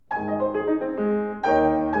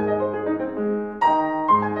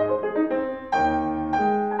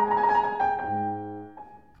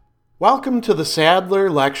Welcome to the Sadler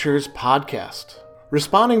Lectures podcast.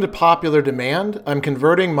 Responding to popular demand, I'm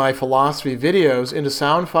converting my philosophy videos into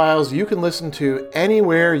sound files you can listen to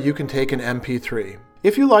anywhere you can take an MP3.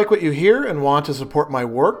 If you like what you hear and want to support my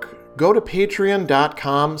work, go to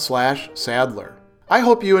patreon.com/Sadler. I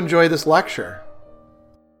hope you enjoy this lecture.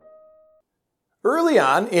 Early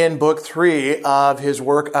on in Book 3 of his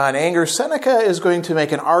work on anger, Seneca is going to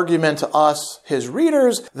make an argument to us, his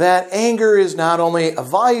readers, that anger is not only a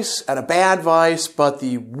vice and a bad vice, but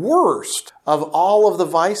the worst of all of the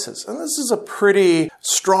vices. And this is a pretty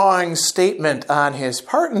strong statement on his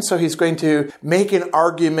part, and so he's going to make an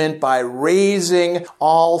argument by raising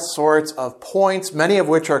all sorts of points, many of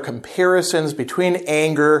which are comparisons between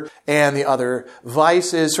anger and the other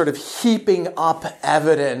vices, sort of heaping up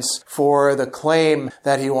evidence for the claim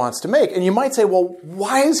that he wants to make. And you might say, well,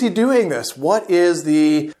 why is he doing this? What is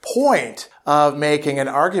the point of making an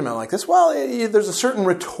argument like this? Well, there's a certain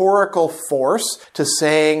rhetorical force to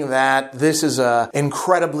saying that this is an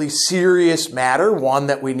incredibly serious matter, one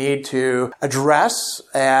that we need to address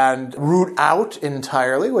and root out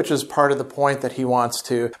entirely, which is part of the point that he wants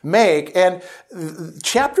to make. And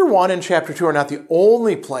chapter 1 and chapter 2 are not the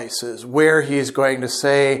only places where he's going to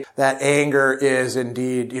say that anger is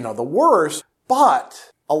indeed, the worst, but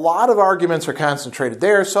a lot of arguments are concentrated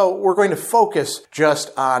there, so we're going to focus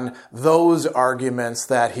just on those arguments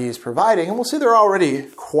that he's providing, and we'll see there are already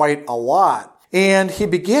quite a lot. And he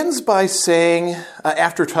begins by saying,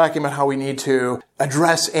 after talking about how we need to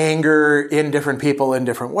address anger in different people in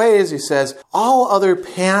different ways, he says, all other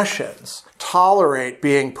passions tolerate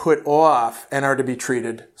being put off and are to be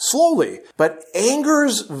treated slowly. But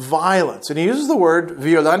anger's violence, and he uses the word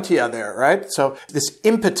violentia there, right? So this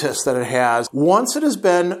impetus that it has, once it has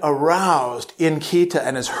been aroused in Kita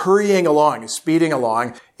and is hurrying along, is speeding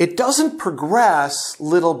along, it doesn't progress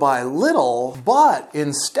little by little, but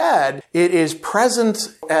instead it is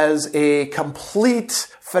present as a complete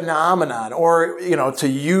phenomenon, or, to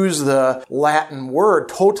use the Latin word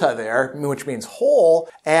tota there, which means whole,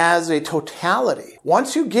 as a totality.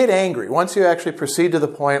 Once you get angry, once you actually proceed to the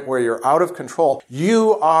point where you're out of control,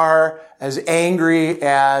 you are as angry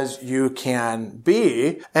as you can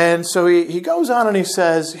be. And so he goes on and he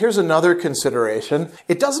says, here's another consideration.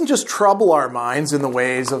 It doesn't just trouble our minds in the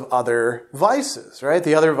ways of other vices, right?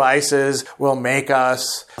 The other vices will make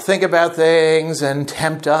us think about things and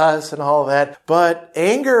tempt us and all that. But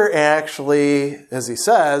anger actually, as he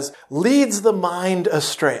says, leads the mind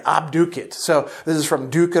astray. Abducit. So this is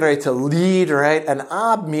from ducere, to lead, right? And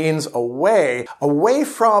ab means away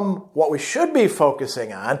from what we should be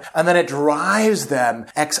focusing on. And then it drives them,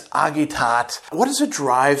 ex agitat. What does it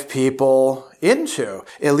drive people into?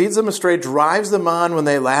 It leads them astray, drives them on when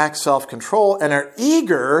they lack self-control and are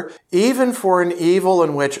eager even for an evil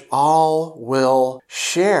in which all will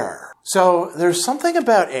share. So there's something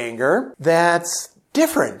about anger that's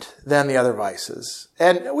different than the other vices.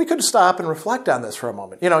 And we could stop and reflect on this for a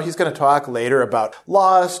moment. He's going to talk later about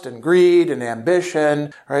lust and greed and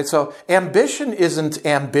ambition, right? So ambition isn't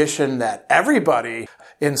ambition that everybody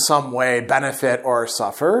in some way benefit or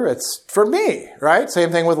suffer. It's for me, right?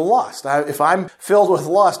 Same thing with lust. If I'm filled with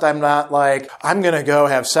lust, I'm not like, I'm going to go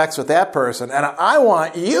have sex with that person, and I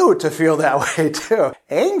want you to feel that way too.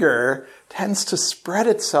 Anger tends to spread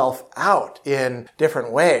itself out in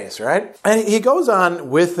different ways, right? And he goes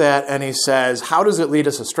on with that and he says, how does it lead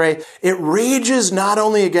us astray? It rages not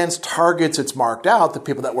only against targets it's marked out, the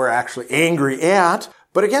people that we're actually angry at,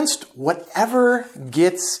 but against whatever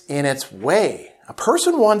gets in its way. A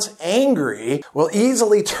person once angry will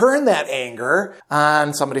easily turn that anger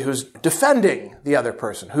on somebody who's defending the other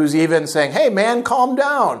person, who's even saying, hey man, calm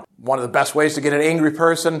down. One of the best ways to get an angry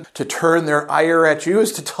person to turn their ire at you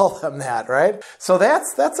is to tell them that, right? So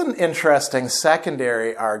that's an interesting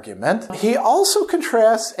secondary argument. He also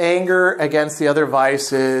contrasts anger against the other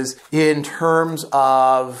vices in terms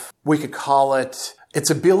of, we could call it, its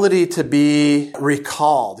ability to be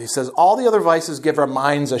recalled. He says all the other vices give our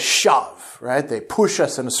minds a shove, right? They push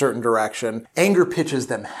us in a certain direction. Anger pitches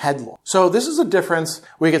them headlong. So this is a difference,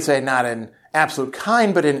 we could say, not in absolute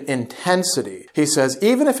kind, but in intensity. He says,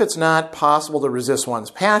 even if it's not possible to resist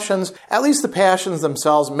one's passions, at least the passions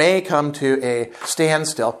themselves may come to a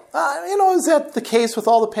standstill. Is that the case with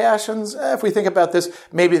all the passions? If we think about this,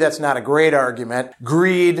 maybe that's not a great argument.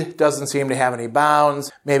 Greed doesn't seem to have any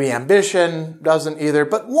bounds. Maybe ambition doesn't either,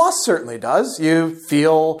 but lust certainly does. You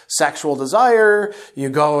feel sexual desire, you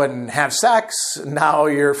go and have sex, now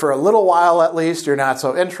for a little while at least, you're not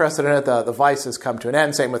so interested in it, the vices come to an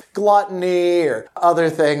end. Same with gluttony or other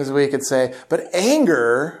things we could say. But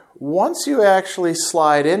anger, once you actually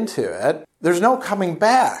slide into it, there's no coming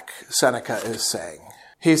back, Seneca is saying.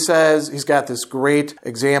 He says, he's got this great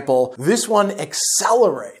example. This one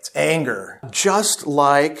accelerates anger, just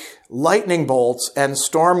like lightning bolts and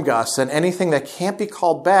storm gusts and anything that can't be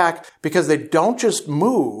called back, because they don't just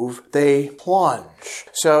move, they plunge.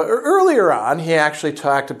 So earlier on, he actually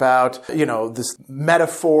talked about, this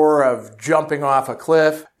metaphor of jumping off a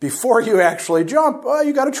cliff. Before you actually jump,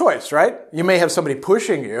 you got a choice, right? You may have somebody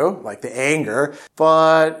pushing you, like the anger,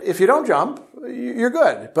 but if you don't jump, you're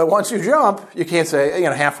good. But once you jump, you can't say,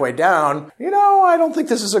 halfway down, I don't think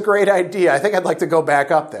this is a great idea. I think I'd like to go back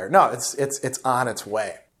up there. No, it's on its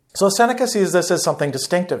way. So Seneca sees this as something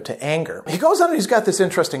distinctive to anger. He goes on and he's got this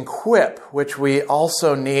interesting quip, which we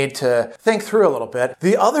also need to think through a little bit.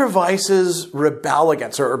 The other vices rebel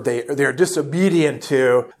against, or they're disobedient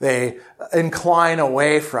to, they incline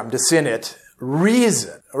away from, disinit,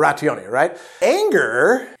 reason, ratione, right?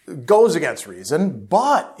 Anger goes against reason,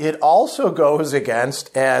 but it also goes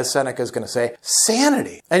against, as Seneca is going to say,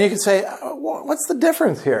 sanity. And you can say, what's the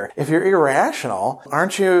difference here? If you're irrational,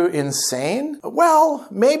 aren't you insane? Well,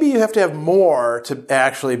 maybe you have to have more to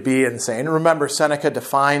actually be insane. Remember, Seneca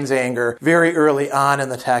defines anger very early on in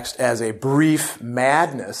the text as a brief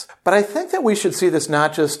madness. But I think that we should see this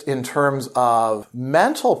not just in terms of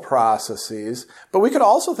mental processes, but we could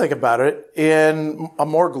also think about it in a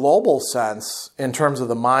more global sense in terms of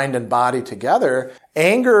the mind and body together.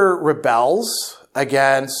 Anger rebels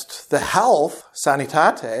against the health,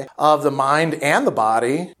 sanitate, of the mind and the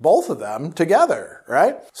body, both of them together,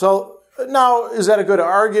 right? So now, is that a good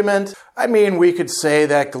argument? I mean, we could say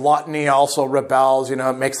that gluttony also rebels,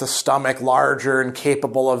 it makes the stomach larger and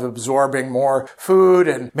capable of absorbing more food,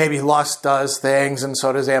 and maybe lust does things, and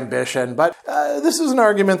so does ambition. But this is an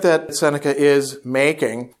argument that Seneca is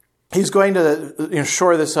making. He's going to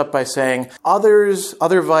shore this up by saying,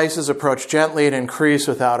 other vices approach gently and increase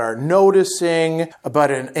without our noticing, but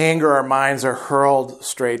in anger our minds are hurled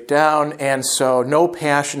straight down, and so no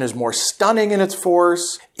passion is more stunning in its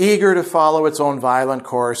force, eager to follow its own violent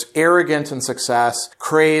course, arrogant in success,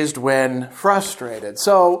 crazed when frustrated.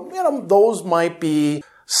 So, those might be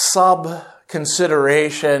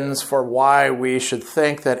considerations for why we should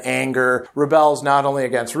think that anger rebels not only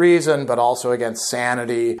against reason, but also against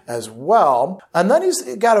sanity as well. And then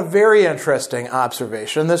he's got a very interesting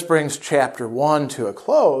observation. This brings chapter 1 to a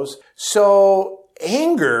close. So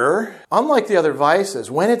anger, unlike the other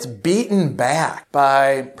vices, when it's beaten back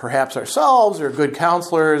by perhaps ourselves or good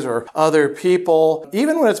counselors or other people,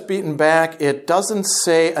 even when it's beaten back, it doesn't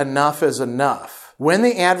say enough is enough. When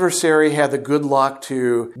the adversary had the good luck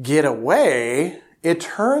to get away, it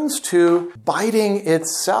turns to biting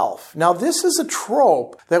itself. Now, this is a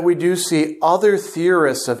trope that we do see other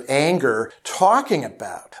theorists of anger talking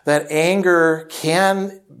about, that anger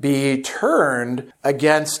can be turned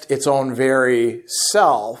against its own very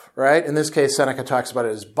self, right? In this case, Seneca talks about it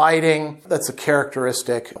as biting. That's a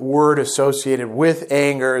characteristic word associated with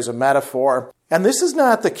anger as a metaphor. And this is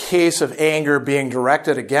not the case of anger being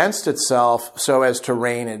directed against itself so as to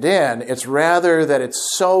rein it in. It's rather that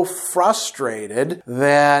it's so frustrated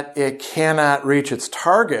that it cannot reach its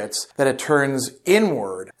targets that it turns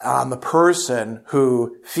inward on the person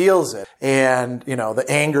who feels it. And, the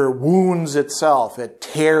anger wounds itself, it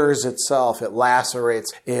tears itself, it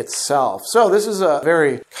lacerates itself. So this is a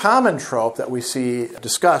very common trope that we see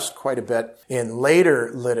discussed quite a bit in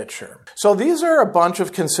later literature. So these are a bunch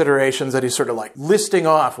of considerations that he's sort of like listing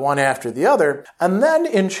off one after the other. And then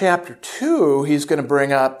in chapter 2, he's going to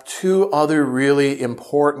bring up 2 other really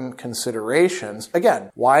important considerations.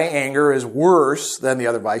 Again, why anger is worse than the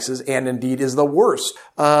other vices, and indeed is the worst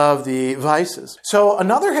of the vices. So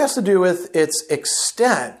another has to do with its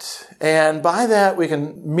extent. And by that, we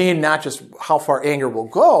can mean not just how far anger will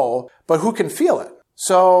go, but who can feel it.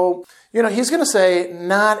 So, he's going to say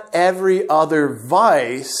not every other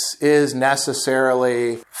vice is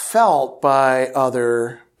necessarily felt by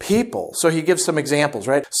other people. So he gives some examples,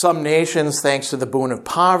 right? Some nations, thanks to the boon of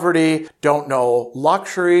poverty, don't know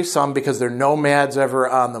luxury. Some, because they're nomads ever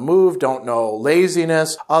on the move, don't know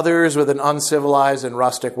laziness. Others, with an uncivilized and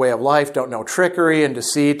rustic way of life, don't know trickery and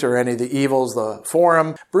deceit or any of the evils the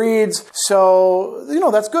forum breeds. So,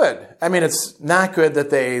 that's good. I mean, it's not good that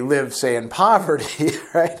they live, say, in poverty,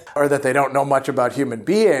 right? Or that they don't know much about human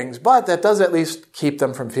beings, but that does at least keep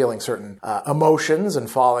them from feeling certain emotions and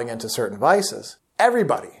falling into certain vices.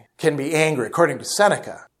 Everybody can be angry, according to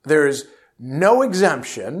Seneca. There's no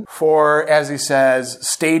exemption for, as he says,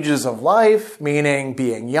 stages of life, meaning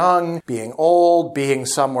being young, being old, being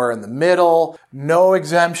somewhere in the middle, no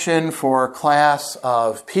exemption for class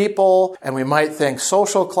of people, and we might think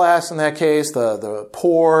social class in that case, the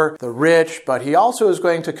poor, the rich, but he also is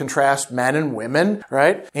going to contrast men and women,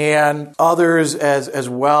 right? And others as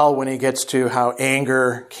well when he gets to how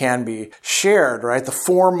anger can be shared, right? The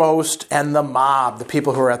foremost and the mob, the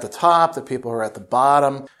people who are at the top, the people who are at the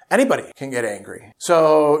bottom. Anybody can get angry.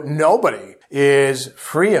 So nobody is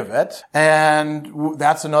free of it. And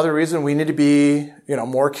that's another reason we need to be,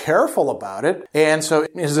 more careful about it. And so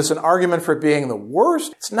is this an argument for being the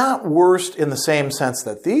worst? It's not worst in the same sense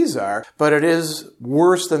that these are, but it is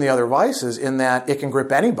worse than the other vices in that it can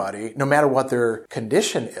grip anybody, no matter what their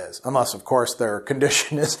condition is. Unless, of course, their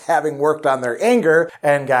condition is having worked on their anger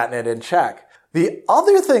and gotten it in check. The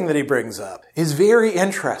other thing that he brings up is very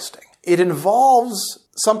interesting. It involves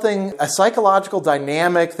a psychological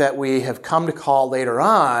dynamic that we have come to call later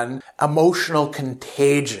on emotional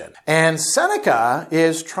contagion. And Seneca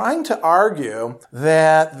is trying to argue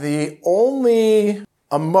that the only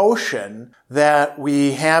emotion that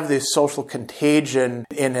we have this social contagion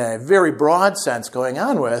in a very broad sense going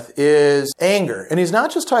on with is anger. And he's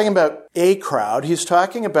not just talking about a crowd, he's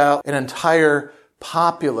talking about an entire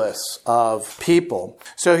populace of people.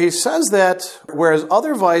 So he says that whereas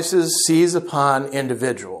other vices seize upon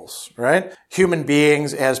individuals, right? Human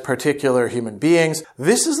beings as particular human beings,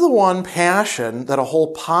 this is the one passion that a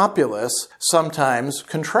whole populace sometimes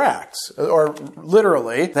contracts, or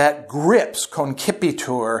literally that grips,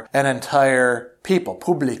 concipitur, an entire people,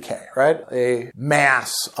 publique, right? A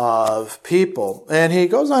mass of people. And he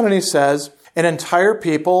goes on and he says, an entire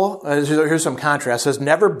people, here's some contrast, has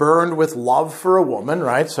never burned with love for a woman,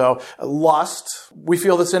 right? So lust, we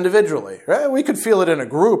feel this individually, right? We could feel it in a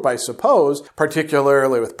group, I suppose,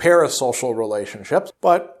 particularly with parasocial relationships,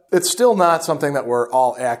 but it's still not something that we're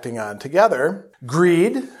all acting on together.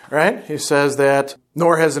 Greed, right? He says that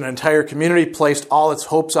nor has an entire community placed all its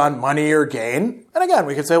hopes on money or gain. And again,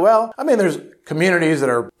 we could say, there's communities that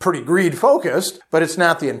are pretty greed-focused, but it's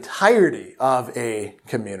not the entirety of a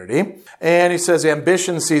community. And he says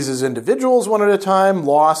ambition seizes individuals one at a time.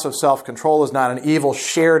 Loss of self-control is not an evil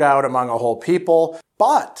shared out among a whole people,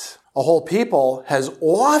 but a whole people has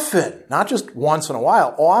often, not just once in a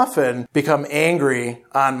while, often become angry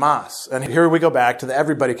en masse. And here we go back to the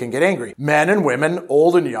everybody can get angry. Men and women,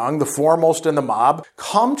 old and young, the foremost in the mob,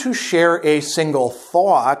 come to share a single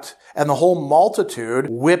thought, and the whole multitude,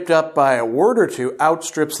 whipped up by a word or two,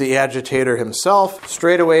 outstrips the agitator himself.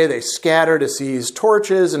 Straight away they scatter to seize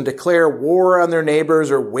torches and declare war on their neighbors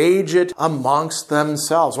or wage it amongst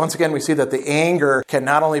themselves. Once again, we see that the anger can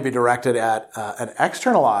not only be directed at an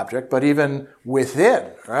external object, but even within,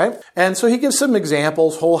 right? And so he gives some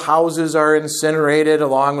examples. Whole houses are incinerated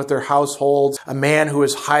along with their households. A man who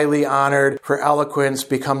is highly honored for eloquence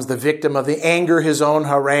becomes the victim of the anger his own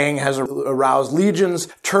harangue has aroused. Legions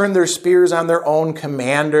turn their spears on their own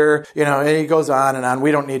commander, and he goes on and on.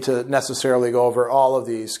 We don't need to necessarily go over all of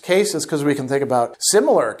these cases because we can think about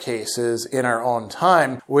similar cases in our own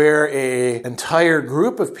time where an entire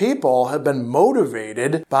group of people have been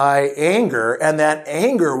motivated by anger, and that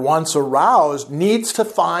anger, once aroused, needs to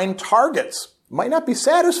find targets. Might not be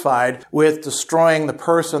satisfied with destroying the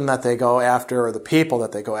person that they go after or the people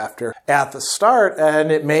that they go after at the start, and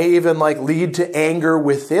it may even lead to anger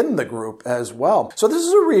within the group as well. So this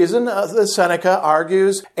is a reason that Seneca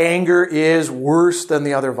argues anger is worse than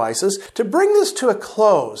the other vices. To bring this to a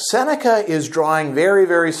close, Seneca is drawing very,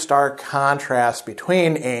 very stark contrast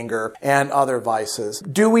between anger and other vices.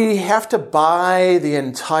 Do we have to buy the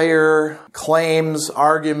entire claims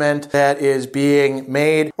argument that is being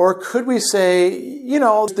made, or could we say,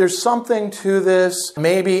 there's something to this.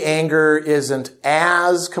 Maybe anger isn't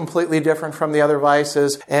as completely different from the other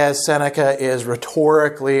vices as Seneca is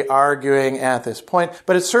rhetorically arguing at this point,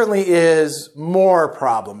 but it certainly is more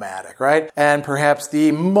problematic, right? And perhaps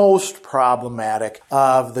the most problematic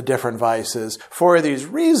of the different vices for these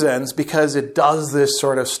reasons, because it does this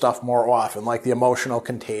sort of stuff more often, like the emotional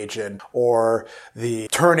contagion or the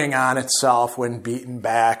turning on itself when beaten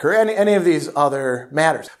back or any of these other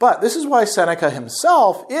matters. But this is why Seneca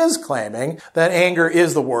himself is claiming that anger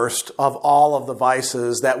is the worst of all of the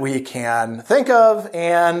vices that we can think of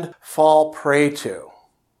and fall prey to.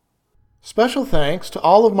 Special thanks to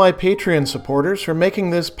all of my Patreon supporters for making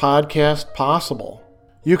this podcast possible.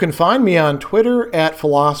 You can find me on Twitter at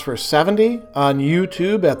Philosopher70, on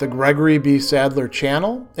YouTube at the Gregory B. Sadler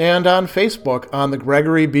channel, and on Facebook on the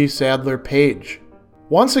Gregory B. Sadler page.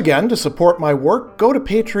 Once again, to support my work, go to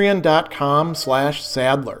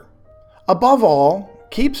patreon.com/Sadler. Above all,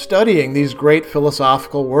 Keep studying these great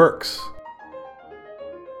philosophical works.